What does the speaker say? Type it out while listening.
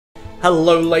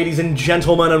Hello ladies and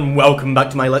gentlemen, and welcome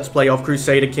back to my Let's Play of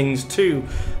Crusader Kings 2.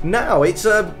 Now, it's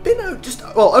been just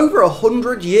over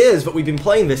 100 years that we've been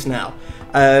playing this now.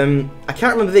 I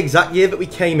can't remember the exact year that we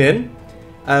came in,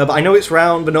 but I know it's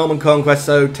around the Norman Conquest,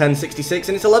 so 1066,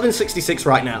 and it's 1166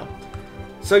 right now.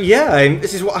 So yeah,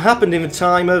 this is what happened in the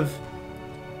time of,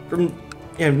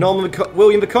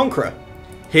 William the Conqueror.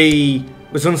 He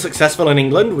was unsuccessful in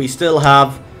England. We still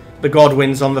have the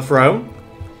Godwins on the throne.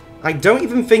 I don't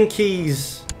even think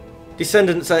his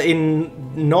descendants are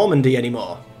in Normandy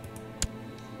anymore.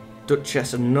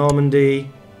 Duchess of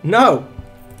Normandy. No!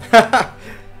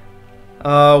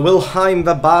 Wilhelm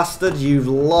the Bastard, you've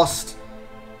lost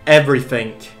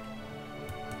everything.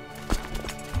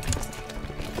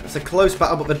 It's a close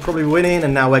battle, but they're probably winning,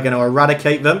 and now we're going to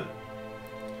eradicate them.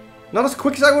 Not as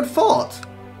quick as I would have thought.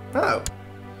 Oh.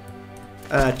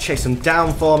 Chase them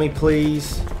down for me,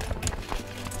 please.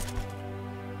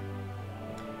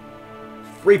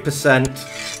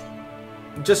 3%.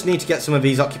 Just need to get some of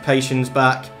these occupations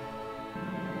back.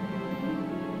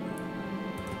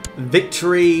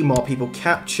 Victory, more people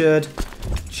captured.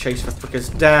 Chase the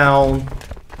frickers down.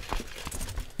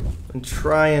 And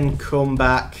try and come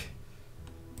back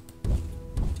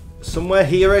somewhere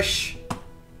here-ish.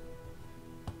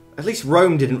 At least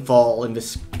Rome didn't fall in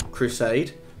this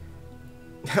crusade.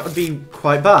 That would be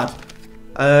quite bad.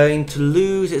 In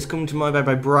Toulouse, it's come to my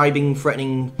by bribing,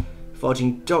 threatening,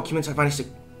 forging documents. I managed to...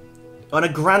 on a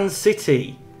grand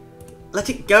city.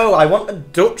 Let it go. I want a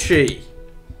duchy.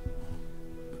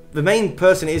 The main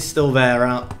person is still there,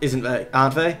 aren't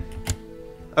they?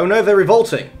 Oh no, they're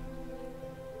revolting.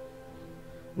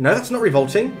 No, that's not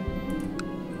revolting.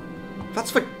 That's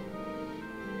for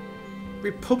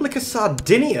Republic of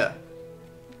Sardinia.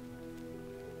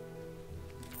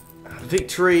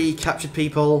 Victory, captured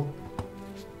people.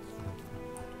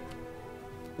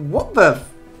 What the...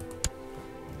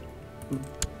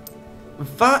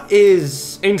 That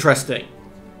is interesting.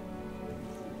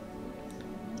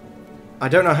 I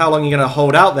don't know how long you're going to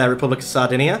hold out there, Republic of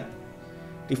Sardinia.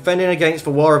 Defending against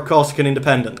the War of Corsican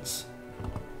Independence.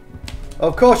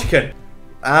 Of course you can.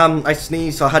 I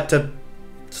sneezed, so I had to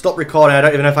stop recording. I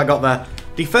don't even know if I got there.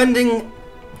 Defending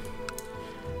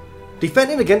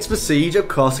against the siege of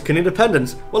Corsican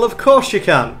Independence. Well, of course you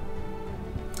can.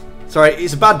 Sorry,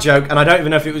 it's a bad joke, and I don't even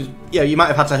know if it was... Yeah, you might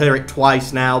have had to hear it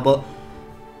twice now, but...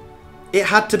 it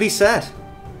had to be said.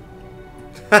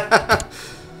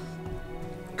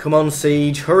 Come on,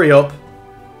 siege, hurry up.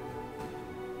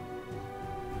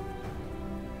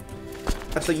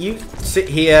 Actually, you sit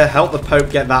here, help the Pope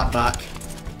get that back.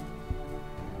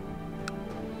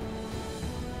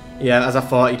 Yeah, as I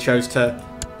thought, he chose to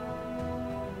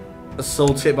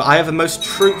assault it, but I have the most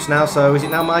troops now, so is it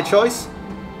now my choice?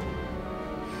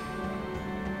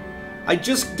 I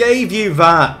just gave you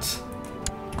that.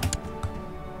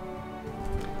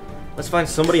 Let's find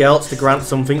somebody else to grant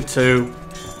something to.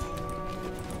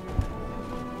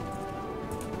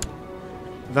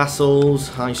 Vassals,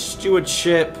 high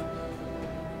stewardship.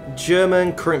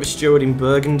 German, current steward in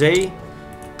Burgundy.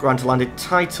 Grant a landed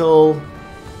title.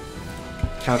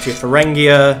 County of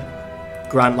Thuringia.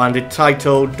 Grant landed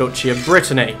title, Duchy of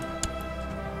Brittany.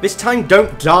 This time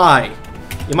don't die.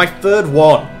 You're my third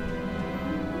one.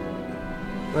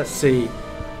 Let's see.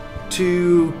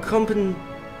 To compensate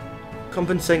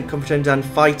and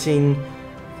fighting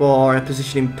for a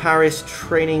position in Paris,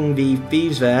 training the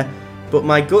thieves there, but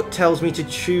my gut tells me to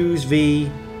choose the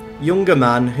younger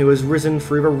man who has risen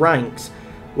through the ranks,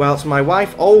 whilst my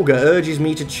wife Olga urges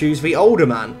me to choose the older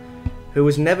man, who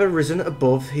has never risen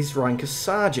above his rank as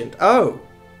sergeant. Oh!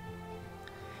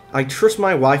 I trust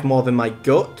my wife more than my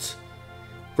gut.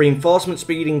 Reinforcement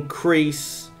speed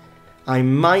increase. I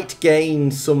might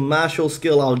gain some martial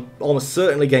skill. I'll almost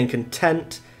certainly gain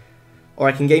content. Or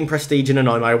I can gain prestige and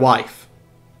annoy my wife.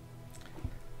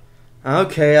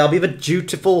 Okay, I'll be the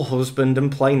dutiful husband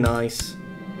and play nice.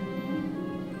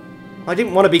 I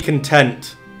didn't want to be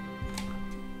content.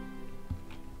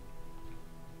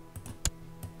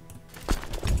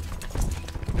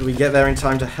 Do we get there in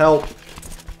time to help?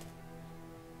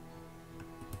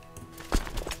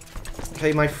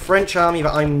 Okay, my French army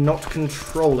that I'm not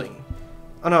controlling.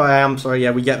 Oh no, I am, sorry, yeah,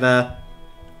 we get there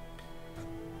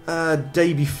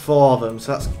day before them,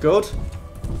 so that's good.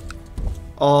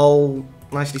 All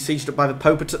nicely sieged up by the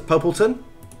Popleton.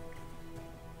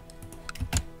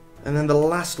 And then the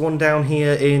last one down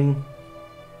here in...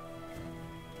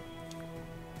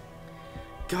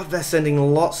 God, they're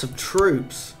sending lots of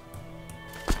troops.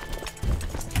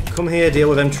 Come here, deal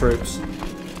with them troops.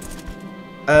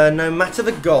 No matter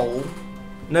the goal,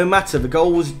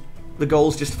 the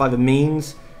goals justify the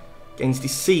means. Gains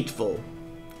deceitful.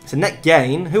 It's a net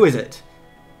gain. Who is it?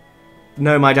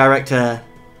 No, my director.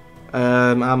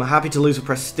 I'm happy to lose a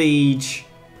prestige.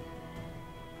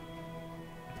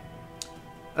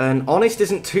 And honest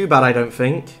isn't too bad, I don't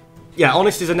think. Yeah,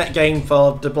 honest is a net gain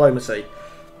for diplomacy.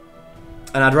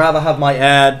 And I'd rather have my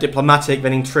heir diplomatic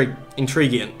than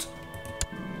intriguant.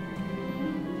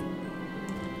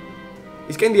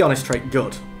 He's getting the honest trait.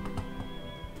 Good.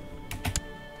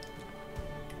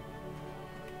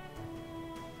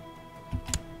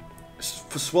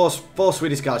 For four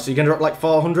Swedish guys, so you're going to drop like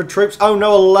 400 troops? Oh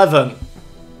no, 11.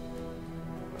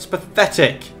 That's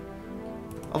pathetic.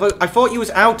 Although, I thought you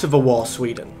was out of the war,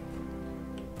 Sweden.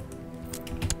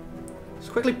 Let's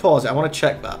quickly pause it. I want to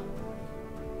check that.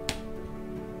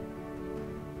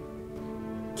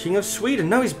 King of Sweden.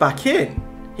 No, he's back in.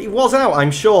 He was out,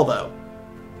 I'm sure, though.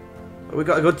 But we've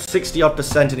got a good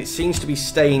 60-odd%, and it seems to be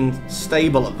staying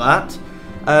stable at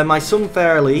that. My son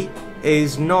Fairley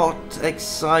is not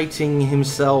exciting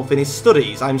himself in his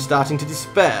studies. I'm starting to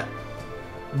despair.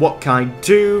 What can I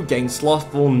do? Gain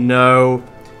Slothful? No.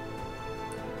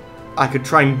 I could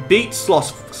try and beat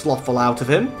Slothful out of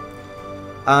him.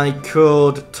 I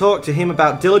could talk to him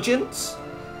about Diligence.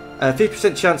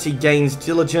 50% chance he gains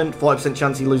Diligent, 40%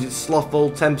 chance he loses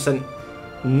Slothful, 10%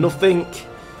 nothing.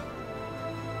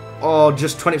 Or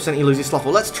just 20% he loses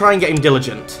Slothful. Let's try and get him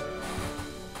Diligent.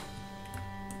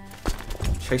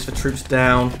 Chase the troops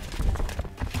down.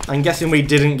 I'm guessing we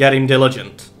didn't get him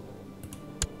Diligent.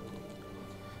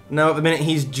 No, at the minute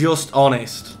he's just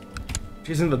honest. Which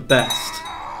isn't the best.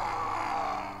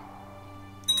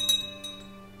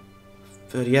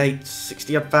 38,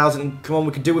 60,000. Come on,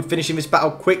 we could do with finishing this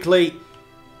battle quickly.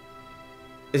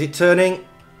 Is it turning?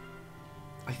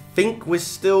 I think we're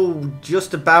still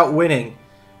just about winning.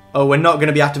 Oh, we're not going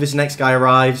to be after this next guy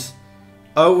arrives.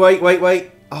 Oh,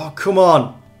 wait. Oh, come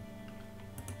on.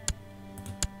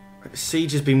 The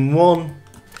siege has been won.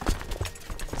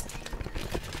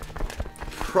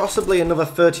 Possibly another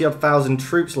 30,000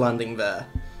 troops landing there.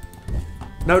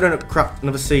 No, crap.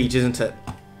 Another siege, isn't it?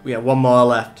 We have one more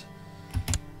left.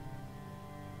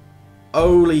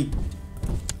 Holy...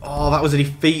 Oh, that was a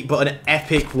defeat, but an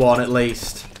epic one at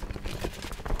least.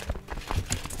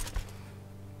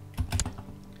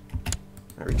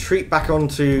 Retreat back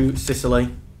onto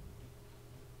Sicily.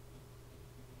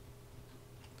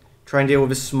 Try and deal with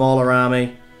his smaller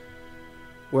army.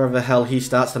 Wherever the hell he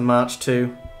starts to march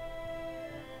to.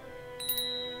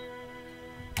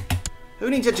 Who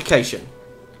needs education?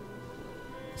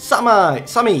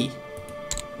 Sami!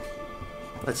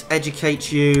 Let's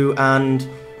educate you and...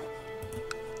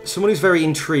 someone who's very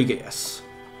intriguous.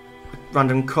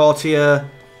 Random courtier.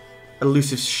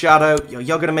 Elusive shadow.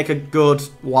 You're going to make a good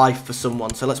wife for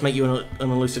someone, so let's make you an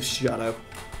elusive shadow.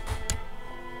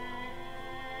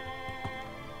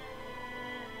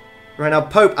 Right now,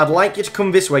 Pope, I'd like you to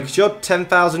come this way, because your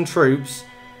 10,000 troops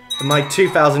and my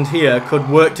 2,000 here could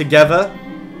work together.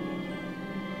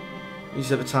 Use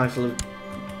the title of...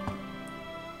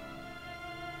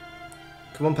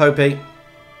 Come on, Popey.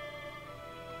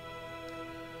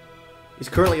 He's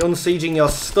currently unsieging your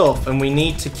stuff, and we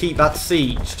need to keep that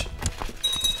sieged.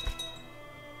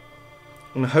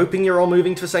 I'm hoping you're all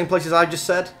moving to the same place as I just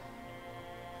said.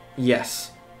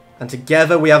 Yes. And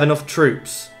together we have enough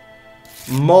troops.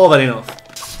 More than enough.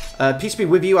 Peace be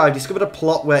with you. I discovered a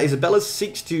plot where Isabella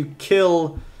seeks to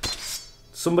kill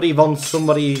somebody von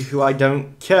somebody who I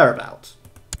don't care about.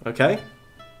 Okay?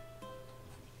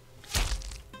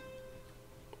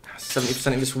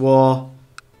 70% of this war.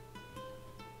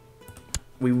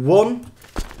 We won.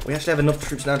 We actually have enough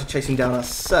troops now to chase him down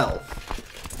ourselves.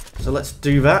 So let's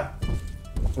do that.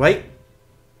 Wait.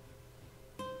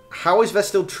 How is there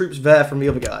still troops there from the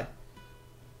other guy?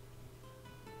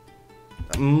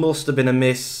 That must have been a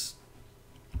misprint.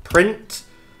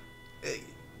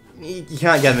 You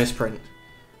can't get a misprint.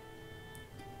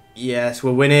 Yes,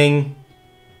 we're winning.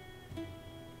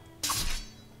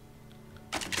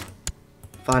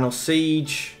 Final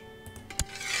siege.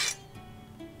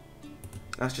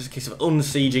 That's just a case of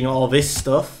unsieging all this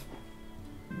stuff.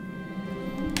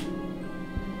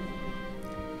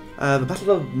 The Battle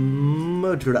of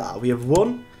Mudra. We have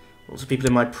won. Lots of people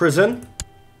in my prison.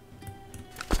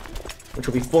 Which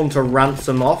will be fun to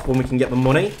ransom off when we can get the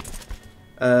money.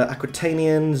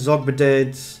 Aquitanian,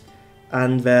 Zogbedids,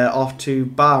 and they're off to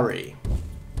Bari.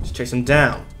 Let's chase them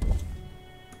down.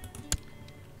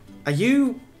 Are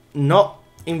you not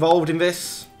involved in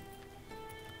this?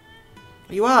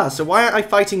 You are, so why aren't I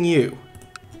fighting you?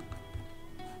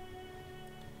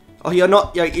 Oh, you're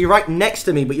not. You're right next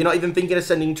to me, but you're not even thinking of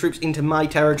sending troops into my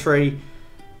territory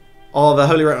or the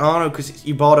Holy Roman. Oh no, because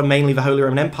you border mainly the Holy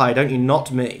Roman Empire, don't you?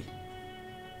 Not me.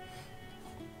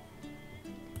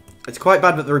 It's quite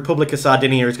bad that the Republic of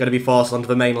Sardinia is going to be forced onto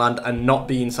the mainland and not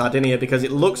be in Sardinia, because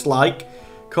it looks like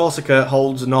Corsica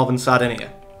holds northern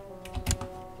Sardinia.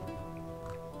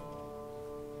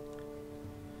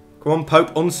 Come on,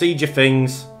 Pope, unsiege your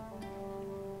things.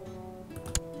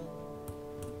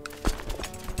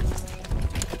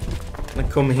 I'm going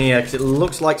to come here, because it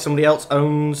looks like somebody else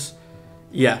owns...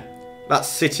 Yeah, that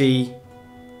city...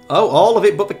 Oh, all of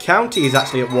it but the county is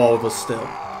actually at war with us still.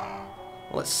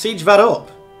 Well, let's siege that up.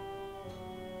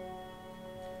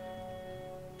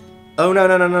 Oh,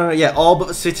 no. Yeah, all but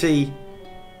the city...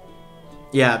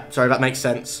 Yeah, sorry, that makes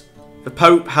sense. The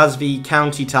Pope has the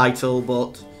county title,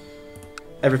 but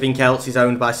everything else is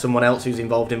owned by someone else who's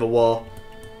involved in the war.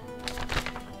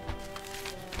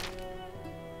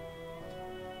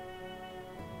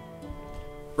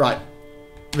 Right.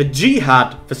 The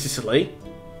jihad for Sicily.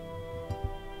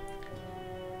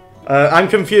 I'm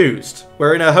confused.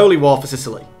 We're in a holy war for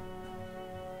Sicily.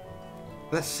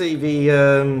 Let's see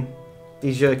the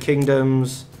these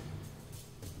kingdoms.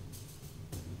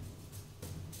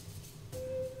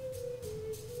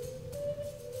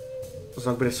 That's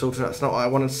not a bit of sultan. That's not what I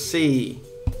want to see.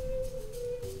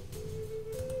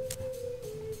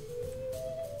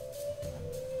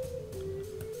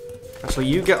 Actually,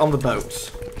 you get on the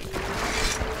boat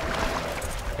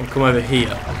and come over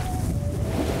here.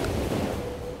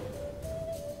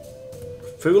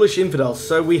 Foolish infidels.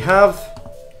 So we have...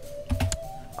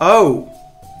 Oh!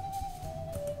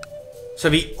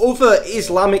 So the other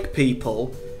Islamic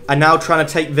people are now trying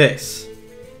to take this.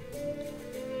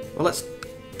 Well, let's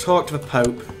talk to the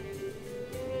Pope.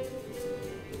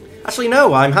 Actually,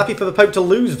 no. I'm happy for the Pope to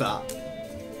lose that.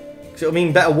 Because it'll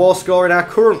mean better war score in our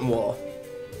current war.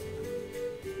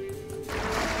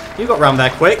 You got round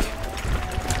there quick.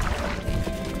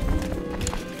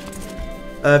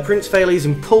 Prince Feli is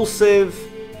impulsive.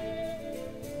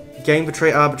 Gain the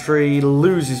trait arbitrary,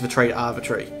 loses the trait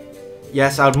arbitrary.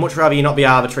 Yes, I would much rather you not be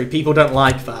arbitrary. People don't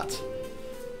like that.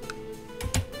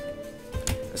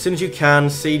 As soon as you can,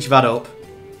 siege that up.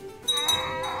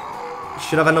 You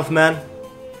should have enough men.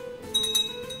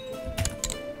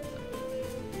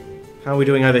 How are we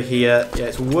doing over here? Yeah,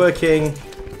 it's working.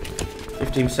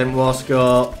 15% war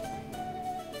score.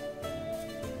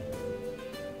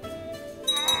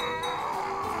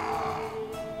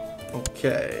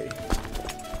 Okay.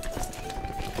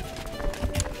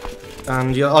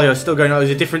 And you're still going on.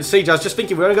 There's a different siege. I was just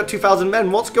thinking, we only got 2,000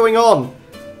 men. What's going on?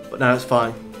 But no, it's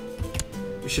fine.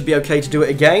 We should be okay to do it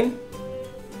again.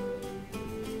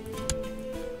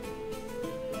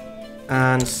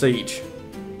 And siege.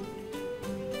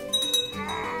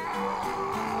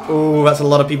 Oh, that's a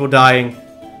lot of people dying.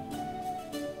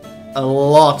 A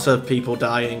lot of people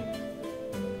dying.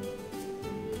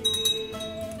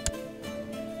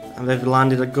 And they've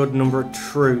landed a good number of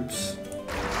troops.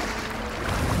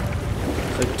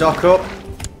 So dock up.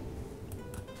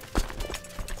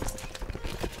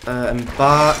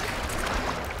 Embark.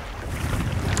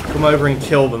 Come over and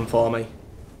kill them for me.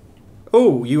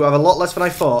 Oh, you have a lot less than I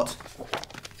thought.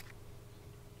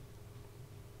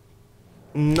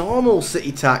 Normal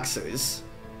city taxes.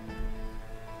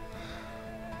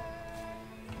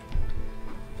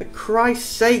 For Christ's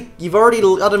sake, you've already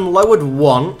had them lowered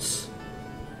once.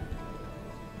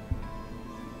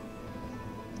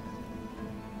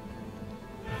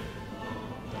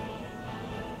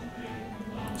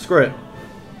 Screw it.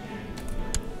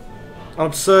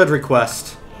 Absurd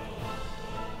request.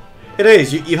 It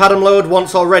is. You had them lowered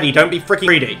once already. Don't be freaking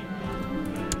greedy.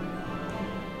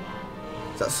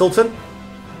 Is that Sultan?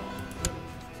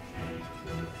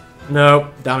 No.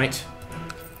 Damn it.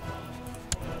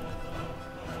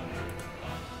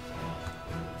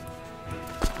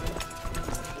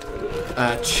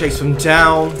 Chase them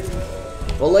down.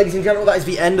 Well, ladies and gentlemen, that is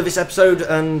the end of this episode,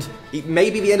 and it may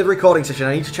be the end of the recording session.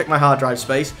 I need to check my hard drive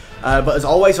space. But as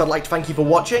always, I'd like to thank you for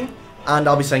watching, and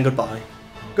I'll be saying goodbye.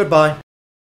 Goodbye.